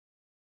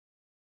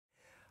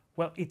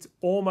Well, it's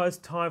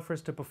almost time for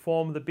us to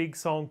perform the big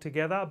song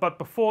together, but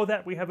before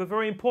that we have a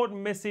very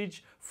important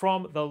message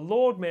from the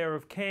Lord Mayor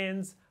of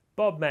Cairns,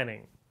 Bob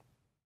Manning.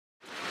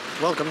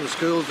 Welcome to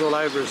schools all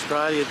over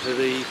Australia to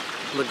the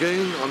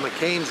Lagoon on the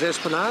Cairns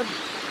Esplanade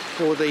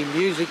for the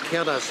Music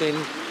Count Us In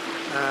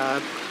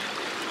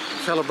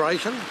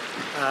celebration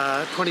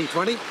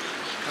 2020.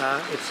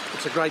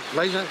 It's a great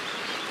pleasure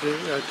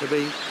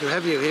to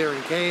have you here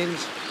in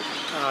Cairns.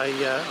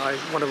 I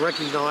want to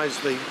recognise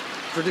the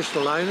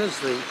traditional owners,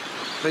 the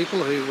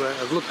people who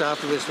have looked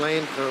after this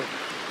land for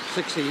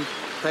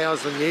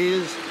 60,000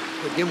 years,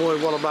 the Gimmoy,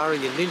 Wallabarri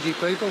and Ninji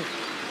people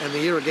and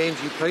the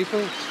Irriganji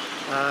people,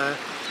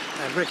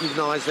 and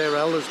recognise their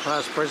elders,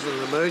 past, present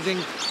and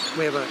emerging.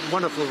 We have a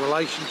wonderful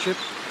relationship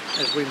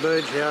as we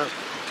merge our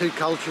two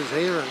cultures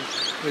here, and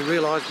we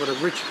realise what a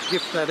rich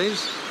gift that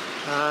is.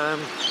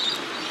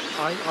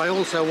 I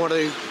also want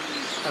to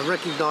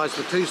recognise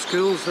the two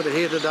schools that are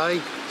here today,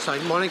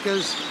 St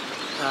Monica's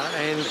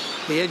and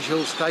the Edge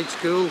Hill State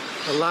School,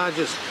 the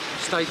largest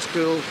state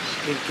school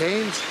in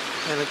Cairns,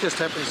 and it just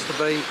happens to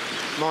be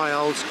my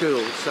old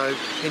school. So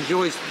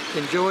enjoy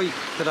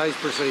today's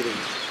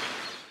proceedings.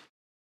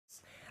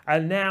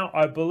 And now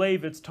I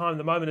believe it's time,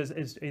 the moment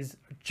is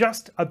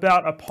just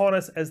about upon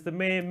us. As the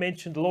Mayor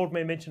mentioned, the Lord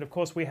Mayor mentioned, of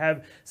course, we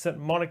have St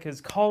Monica's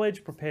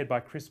College, prepared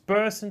by Chris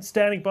Burcin,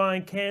 standing by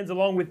in Cairns,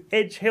 along with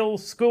Edge Hill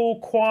School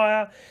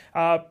Choir,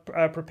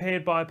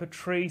 prepared by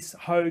Patrice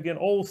Hogan,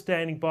 all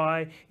standing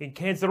by in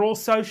Cairns. They're all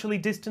socially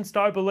distanced,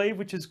 I believe,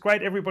 which is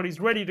great. Everybody's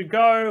ready to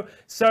go.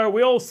 So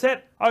we all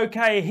set?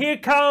 Okay, here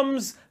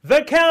comes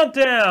the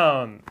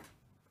countdown.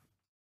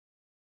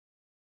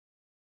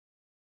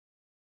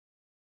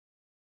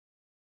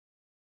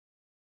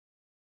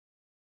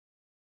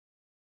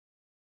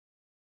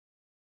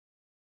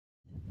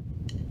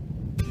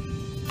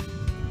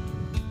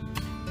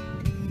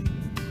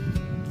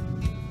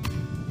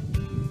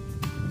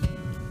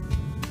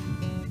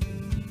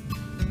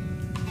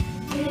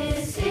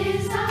 This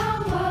is our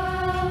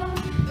world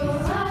for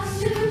us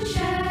to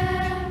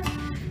share.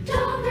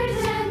 Don't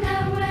pretend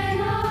that we're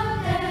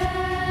not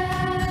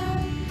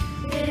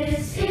there.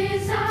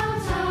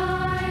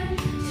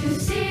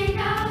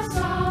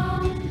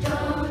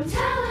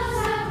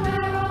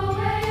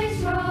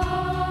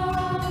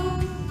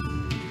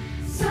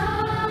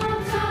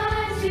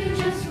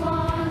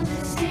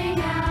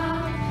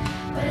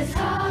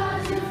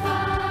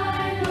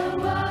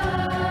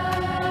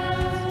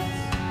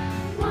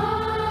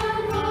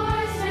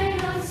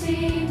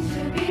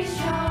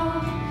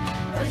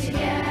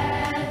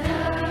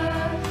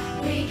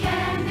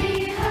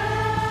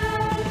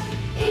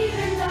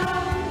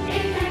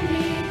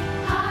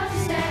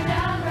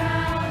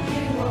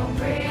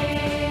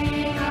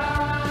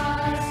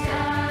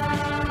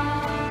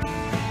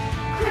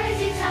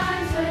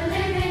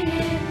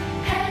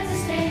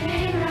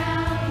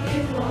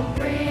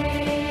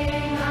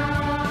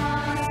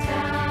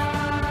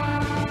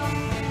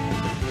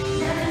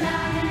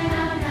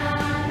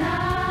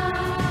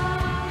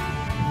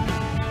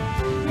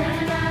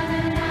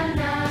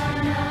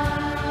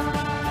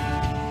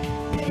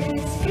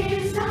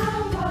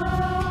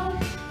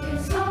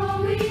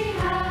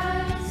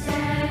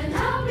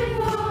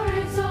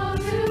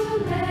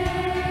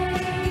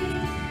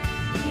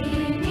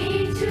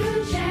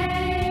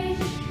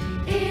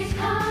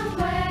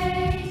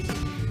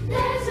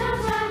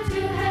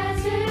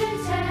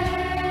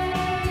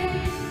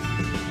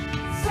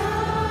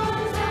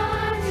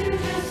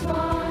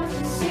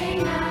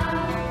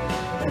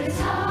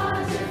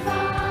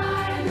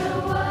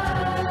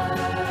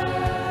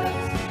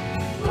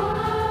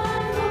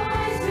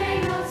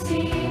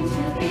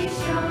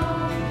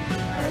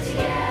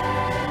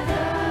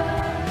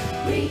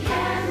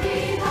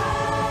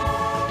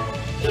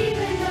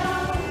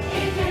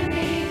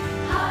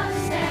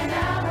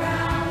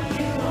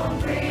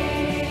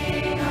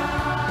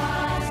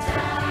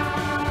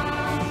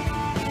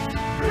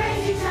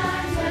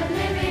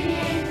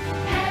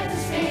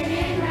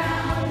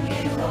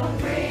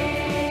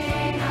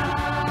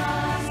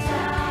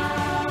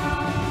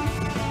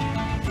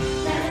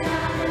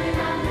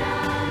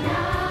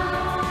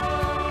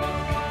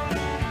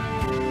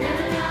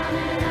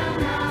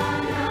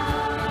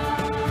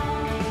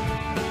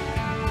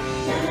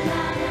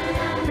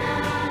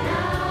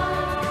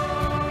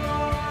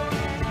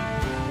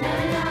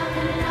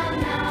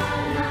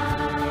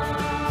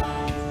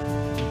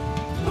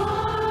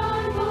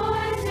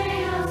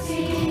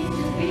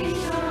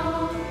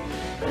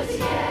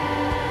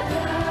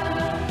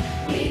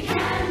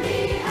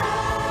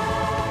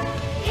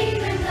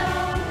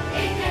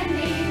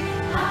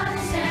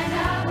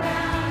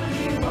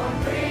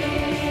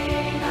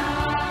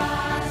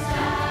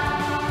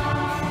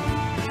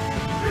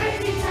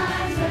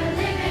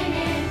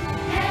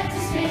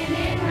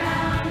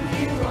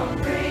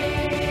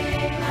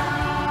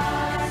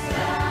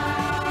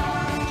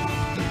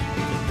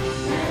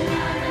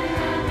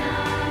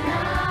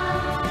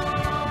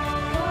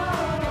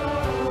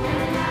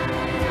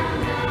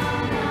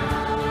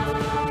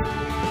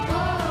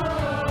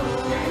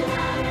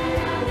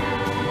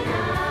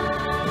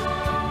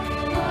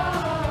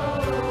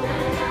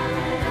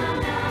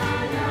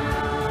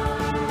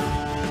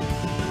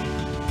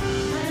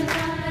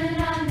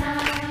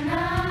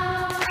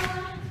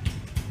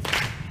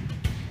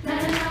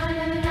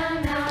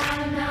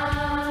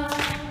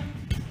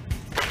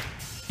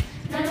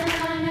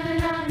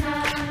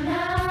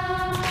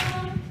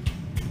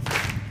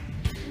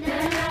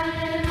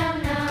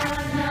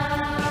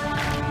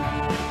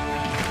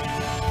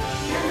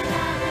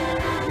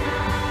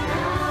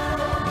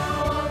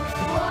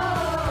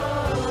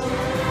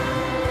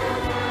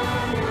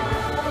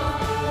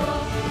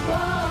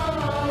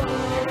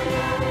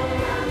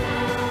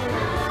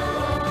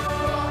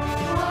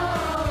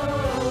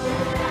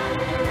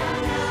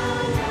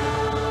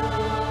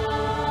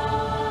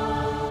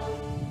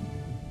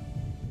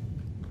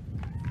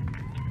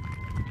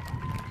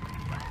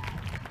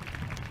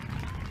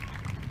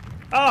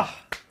 Ah,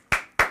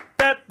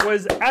 that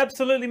was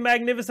absolutely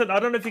magnificent. I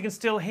don't know if you can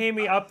still hear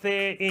me up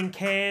there in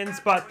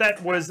Cairns, but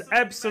that was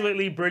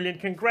absolutely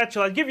brilliant.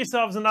 Congratulations. Give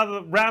yourselves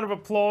another round of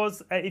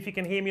applause if you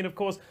can hear me. And of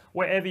course,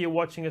 wherever you're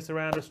watching us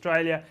around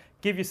Australia,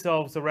 give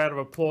yourselves a round of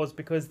applause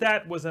because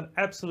that was an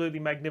absolutely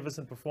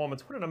magnificent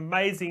performance. What an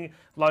amazing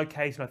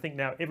location. I think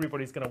now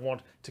everybody's going to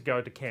want to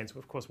go to Cairns,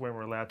 of course, when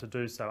we're allowed to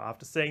do so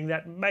after seeing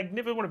that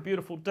magnificent, what a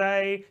beautiful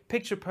day,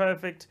 picture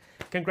perfect.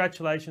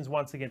 Congratulations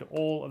once again to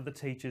all of the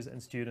teachers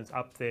and students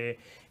up there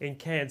in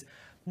Cairns.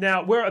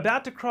 Now, we're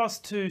about to cross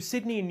to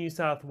Sydney in New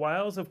South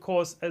Wales. Of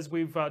course, as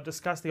we've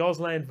discussed, the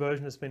Auslan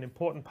version has been an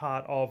important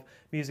part of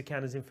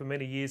Music-Countersing for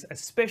many years,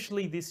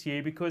 especially this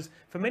year, because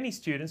for many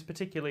students,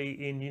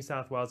 particularly in New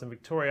South Wales and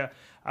Victoria,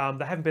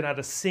 they haven't been able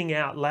to sing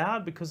out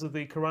loud because of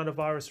the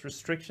coronavirus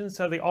restrictions.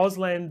 So the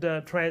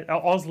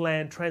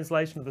Auslan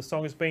translation of the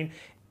song has been,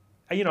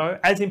 you know,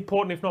 as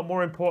important, if not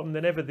more important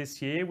than ever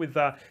this year, with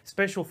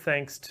special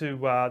thanks to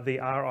the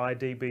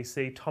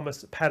RIDBC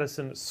Thomas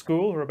Patterson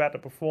School, who are about to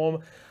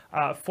perform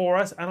for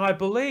us. And I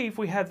believe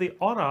we have the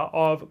honour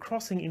of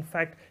crossing, in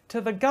fact, to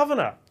the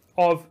Governor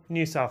of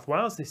New South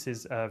Wales. This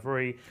is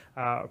very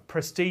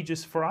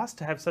prestigious for us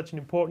to have such an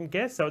important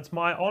guest. So it's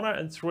my honour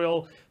and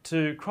thrill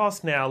to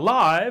cross now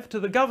live to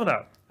the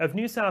Governor of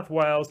New South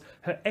Wales,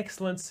 Her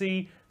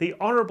Excellency, the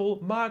Honourable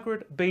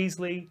Margaret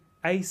Beasley,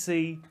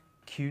 AC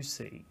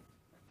QC.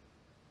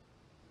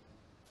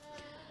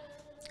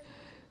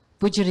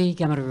 Wajarri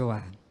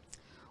Gamarua.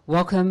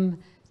 Welcome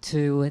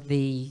to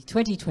the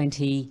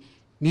 2020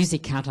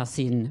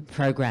 Music-Countersing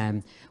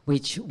program,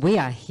 which we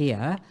are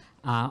here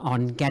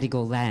on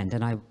Gadigal land,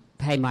 and I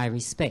pay my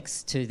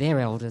respects to their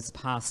elders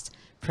past,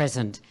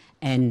 present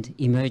and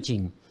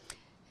emerging.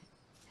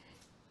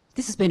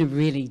 This has been a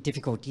really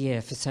difficult year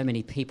for so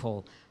many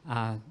people.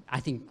 I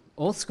think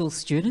all school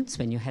students,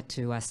 when you had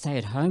to stay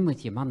at home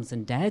with your mums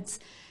and dads,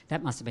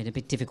 that must have been a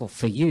bit difficult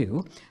for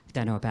you. I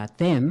don't know about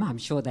them. I'm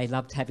sure they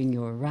loved having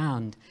you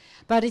around.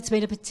 But it's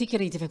been a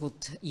particularly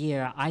difficult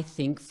year, I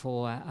think,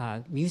 for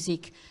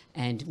music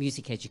and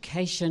music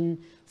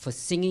education, for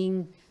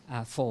singing,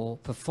 for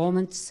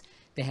performance.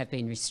 There have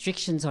been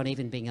restrictions on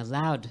even being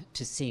allowed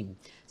to sing.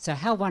 So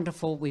how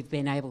wonderful we've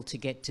been able to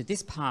get to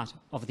this part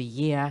of the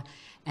year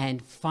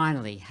and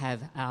finally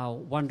have our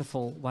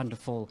wonderful,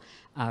 wonderful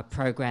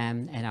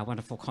program and our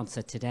wonderful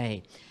concert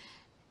today.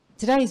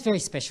 Today is very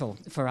special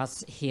for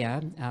us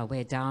here.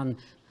 We're down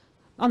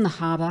on the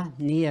harbour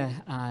near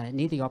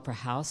the Opera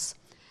House,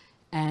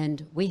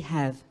 and we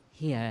have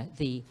here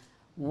the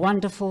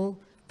wonderful,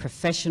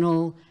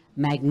 professional,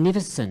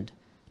 magnificent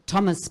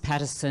Thomas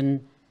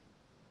Patterson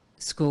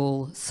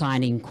School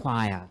Signing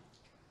Choir.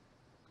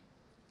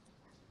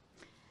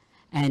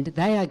 And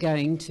they are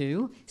going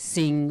to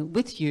sing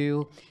with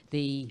you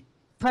the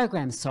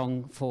program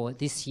song for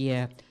this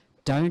year,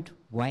 Don't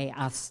Weigh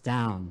Us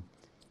Down.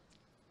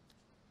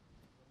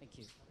 Thank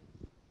you.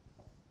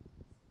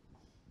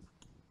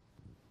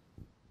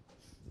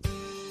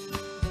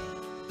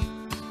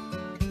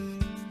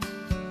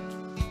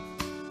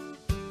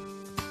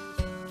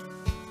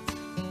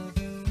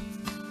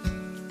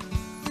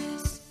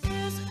 This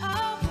is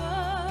our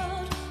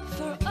world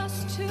for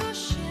us to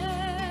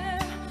share.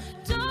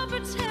 Don't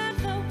pretend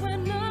that we're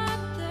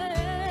not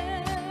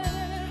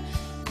there.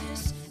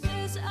 This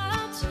is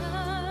our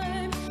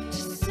time to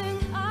sing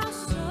our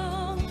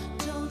song.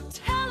 Don't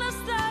tell us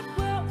that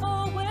we're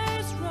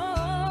always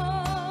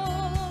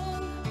wrong.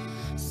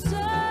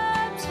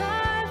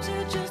 Sometimes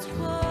you just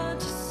want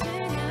to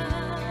sing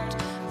out,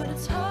 but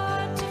it's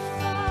hard to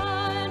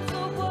find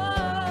the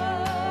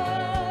words.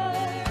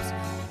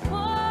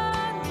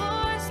 One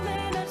voice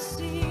may not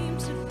seem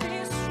to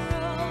be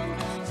strong,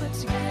 but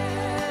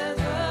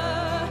together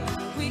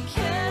we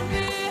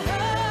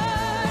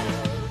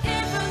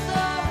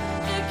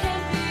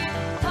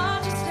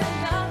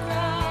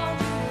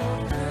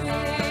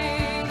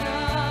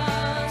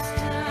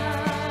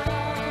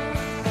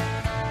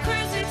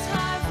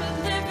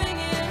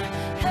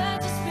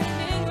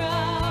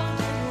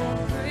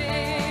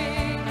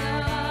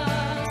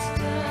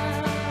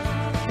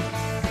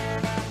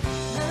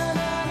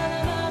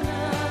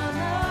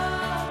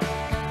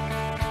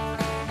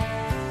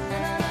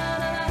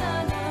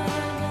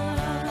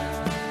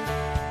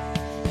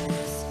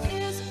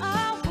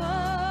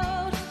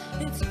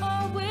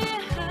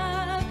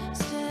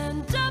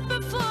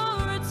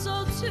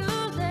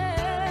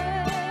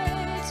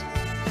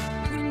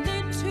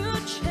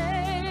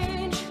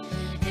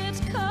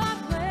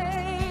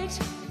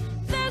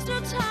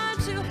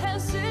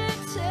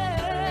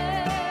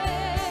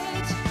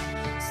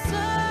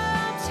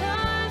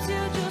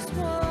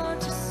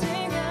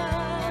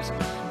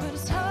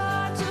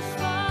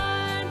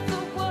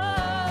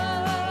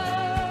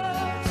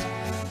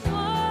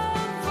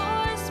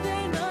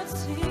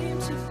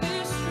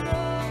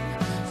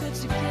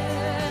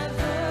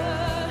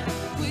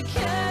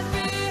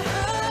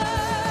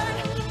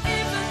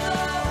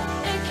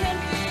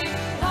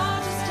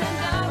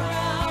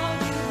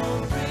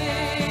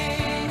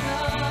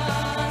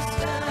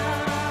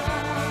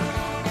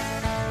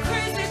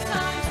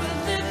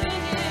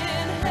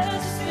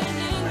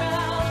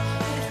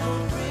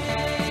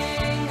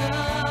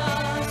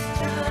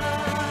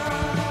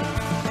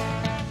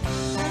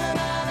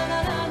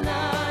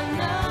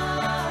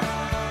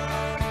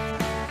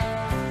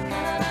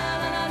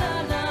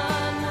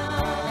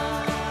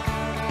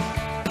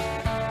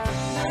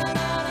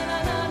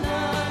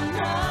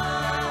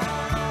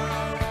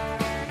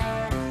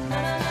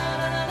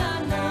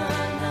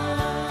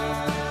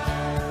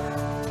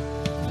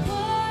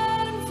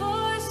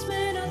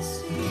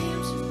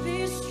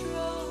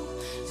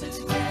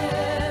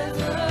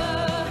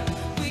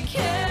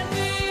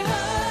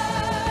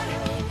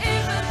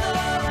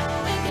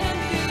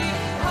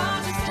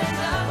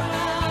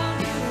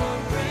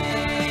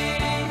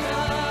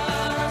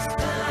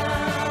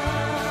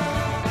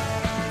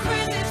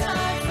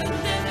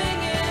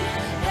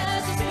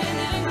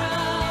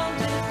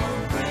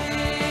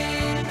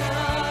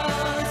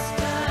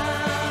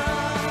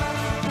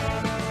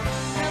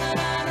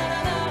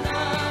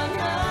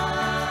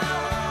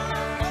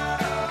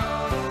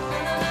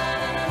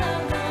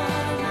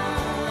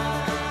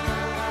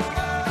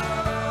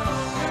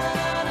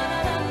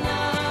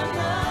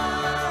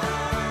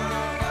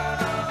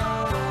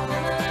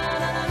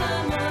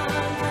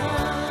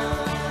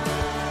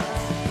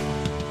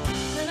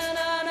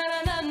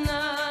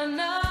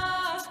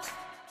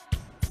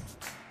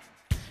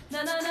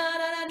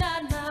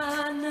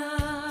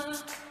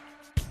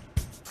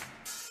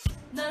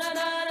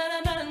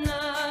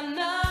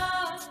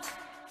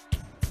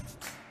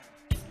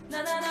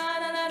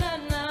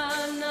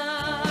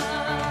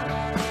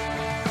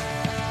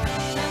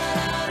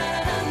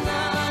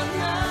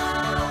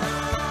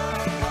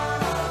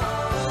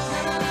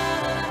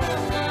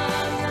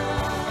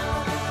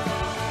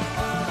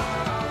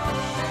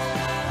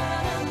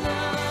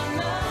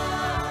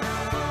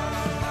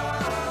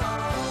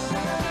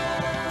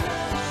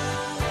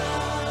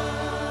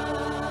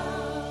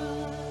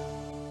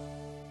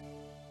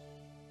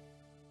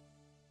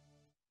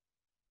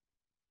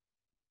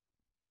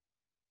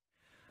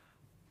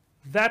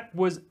That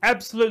was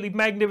absolutely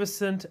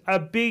magnificent. A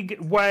big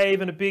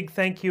wave and a big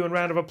thank you and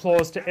round of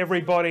applause to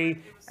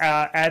everybody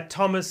at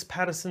Thomas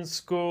Patterson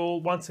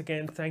School. Once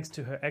again, thanks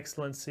to Her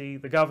Excellency,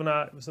 the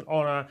Governor. It was an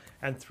honour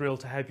and thrill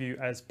to have you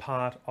as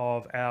part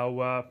of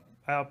our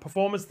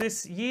performance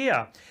this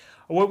year.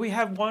 Well, we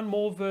have one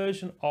more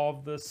version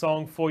of the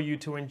song for you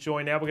to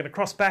enjoy now. We're going to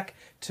cross back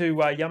to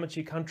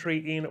Yamatji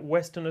country in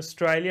Western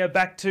Australia,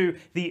 back to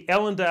the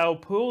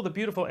Ellendale Pool, the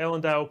beautiful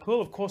Ellendale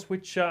Pool, of course,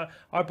 which I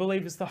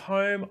believe is the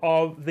home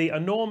of the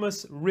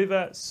enormous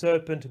river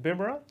serpent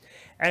Bimera.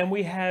 And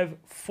we have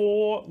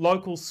 4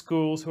 local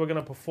schools who are going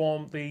to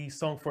perform the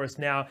song for us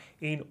now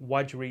in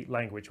Wajarri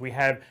language. We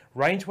have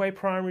Rangeway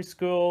Primary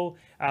School,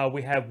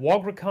 we have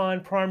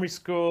Wagrakind Primary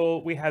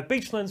School, we have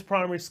Beachlands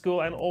Primary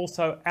School, and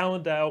also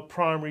Allendale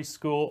Primary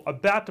School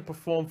about to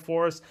perform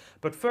for us.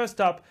 But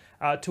first up,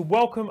 to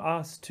welcome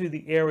us to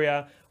the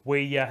area,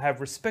 we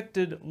have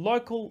respected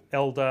local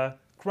elder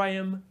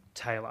Graham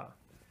Taylor.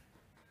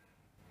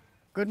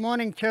 Good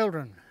morning,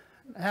 children.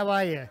 How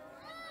are you?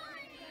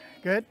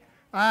 Good.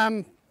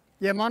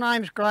 Yeah, my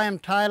name's Graham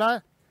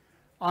Taylor.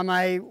 I'm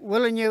a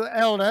Willingham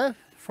elder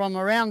from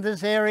around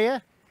this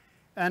area,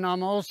 and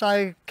I'm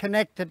also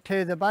connected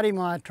to the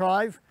Buddymire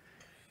tribe,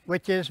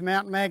 which is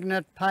Mount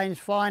Magnet, Paynes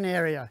Fine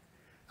area.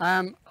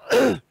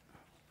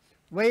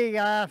 We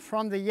are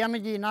from the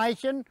Yamatji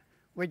Nation,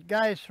 which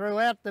goes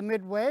throughout the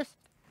Midwest.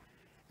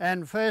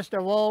 And first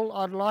of all,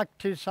 I'd like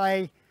to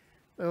say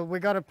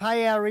we've got to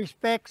pay our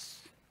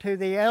respects to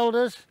the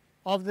elders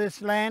of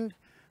this land,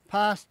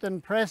 past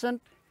and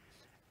present,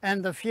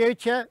 and the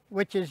future,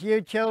 which is you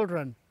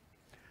children.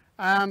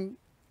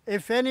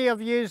 If any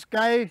of yous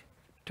go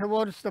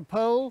towards the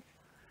pool,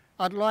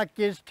 I'd like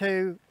yous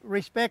to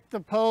respect the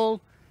pool,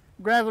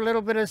 grab a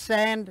little bit of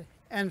sand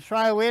and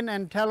throw in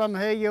and tell them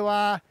who you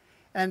are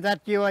and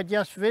that you are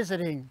just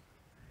visiting.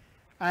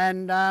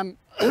 And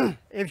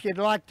if you'd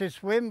like to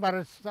swim,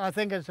 but I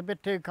think it's a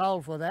bit too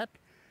cold for that.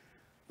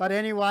 But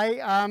anyway,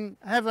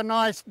 have a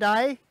nice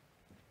day,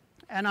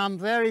 and I'm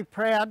very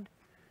proud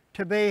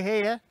to be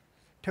here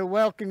to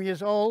welcome you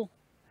all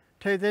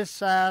to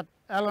this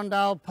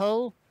Ellendale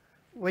Pool,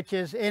 which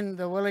is in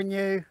the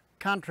Willingham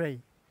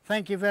country.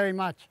 Thank you very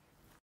much.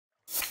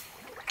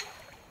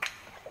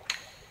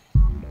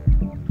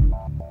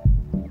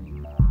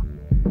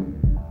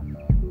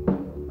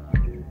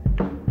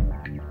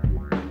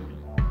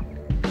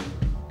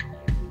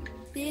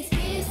 This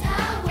is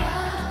our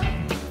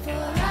world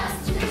for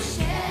us to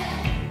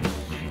share.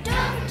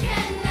 Don't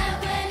pretend that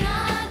we're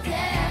not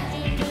there.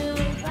 Do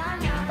it by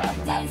now.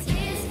 This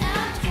is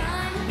our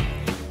time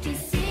to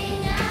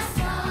sing our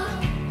song.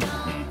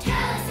 Don't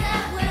tell us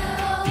that we're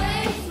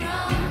always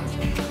wrong.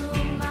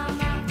 Do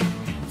mama.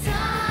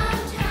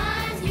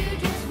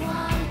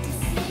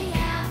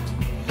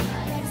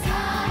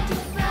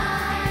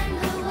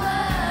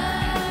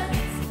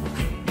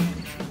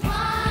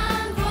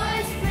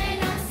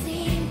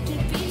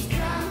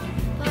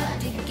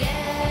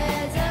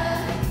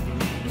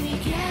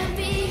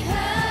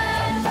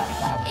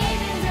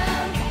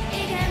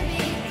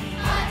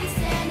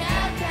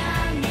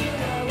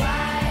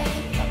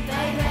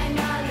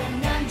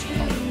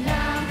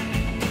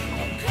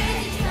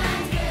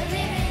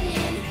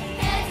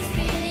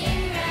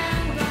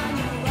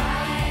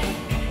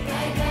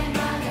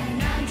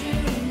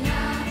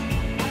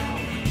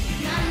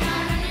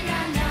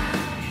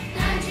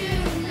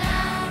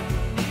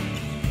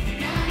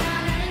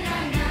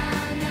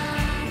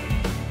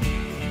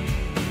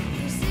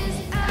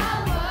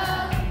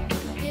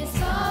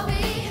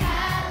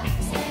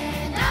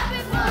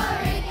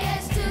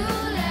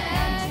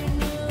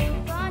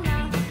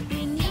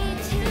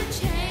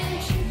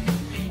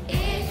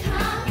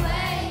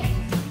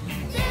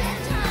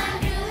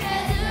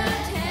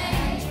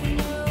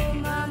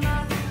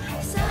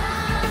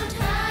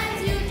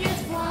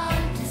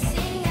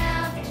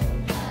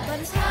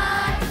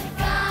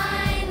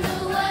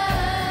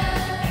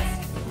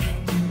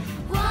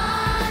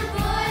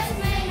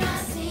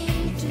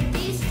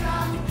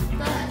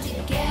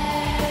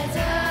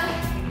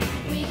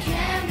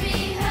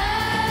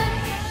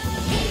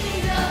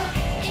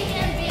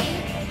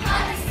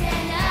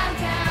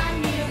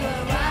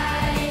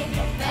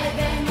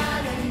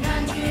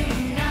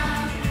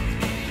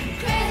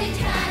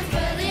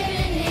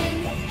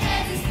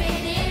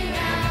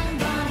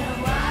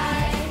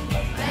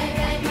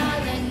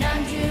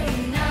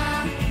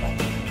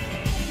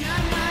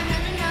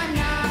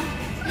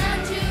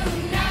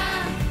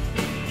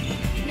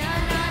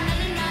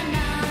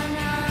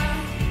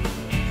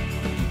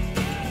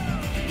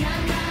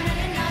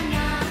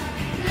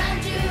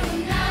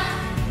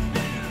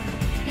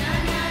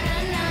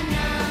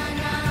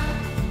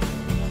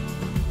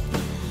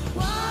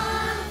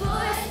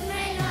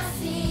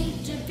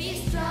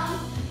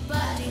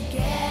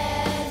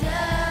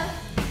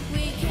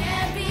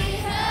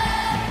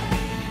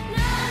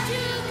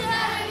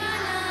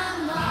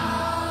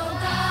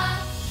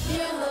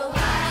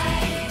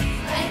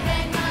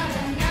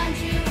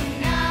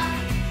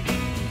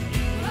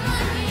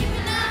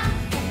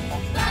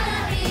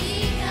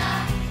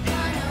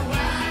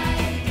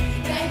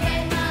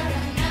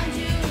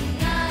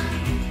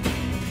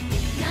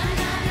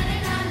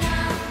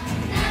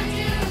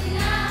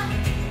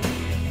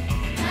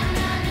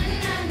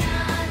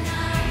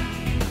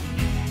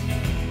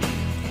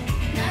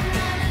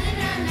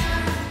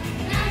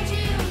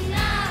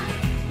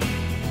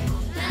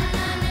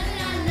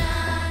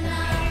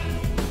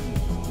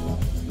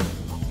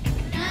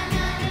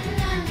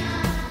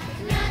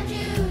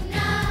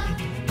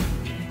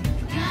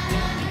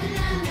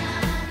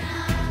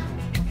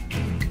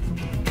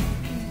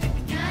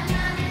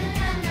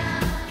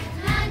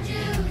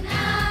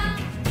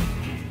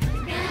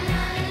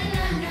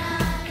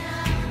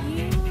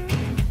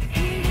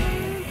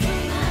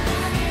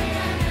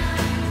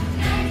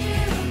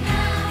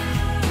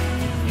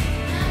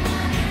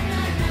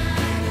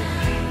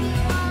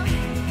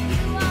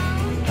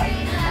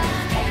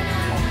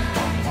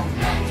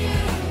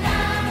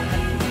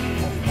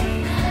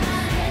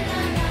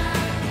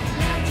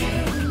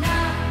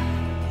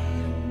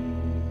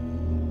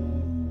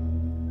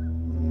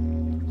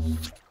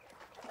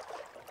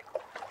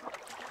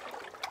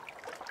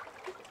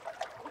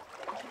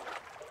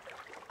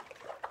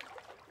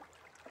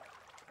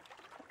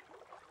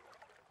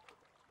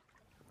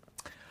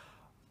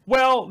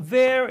 Well,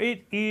 there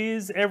it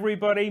is,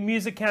 everybody.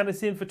 Music Count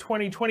Us In for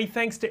 2020.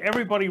 Thanks to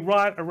everybody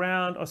right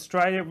around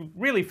Australia. It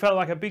really felt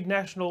like a big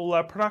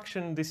national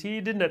production this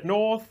year, didn't it?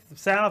 North,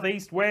 south,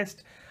 east,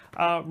 west,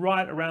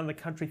 right around the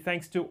country.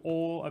 Thanks to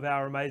all of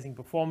our amazing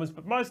performers.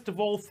 But most of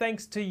all,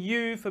 thanks to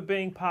you for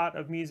being part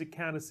of Music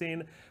Count Us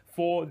In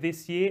for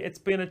this year. It's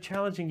been a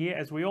challenging year,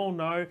 as we all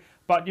know,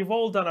 but you've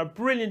all done a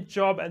brilliant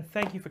job, and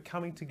thank you for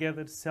coming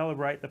together to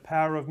celebrate the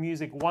power of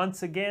music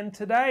once again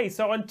today.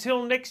 So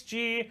until next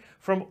year,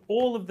 from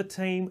all of the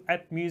team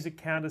at Music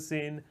Count Us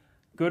In,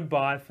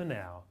 goodbye for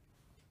now.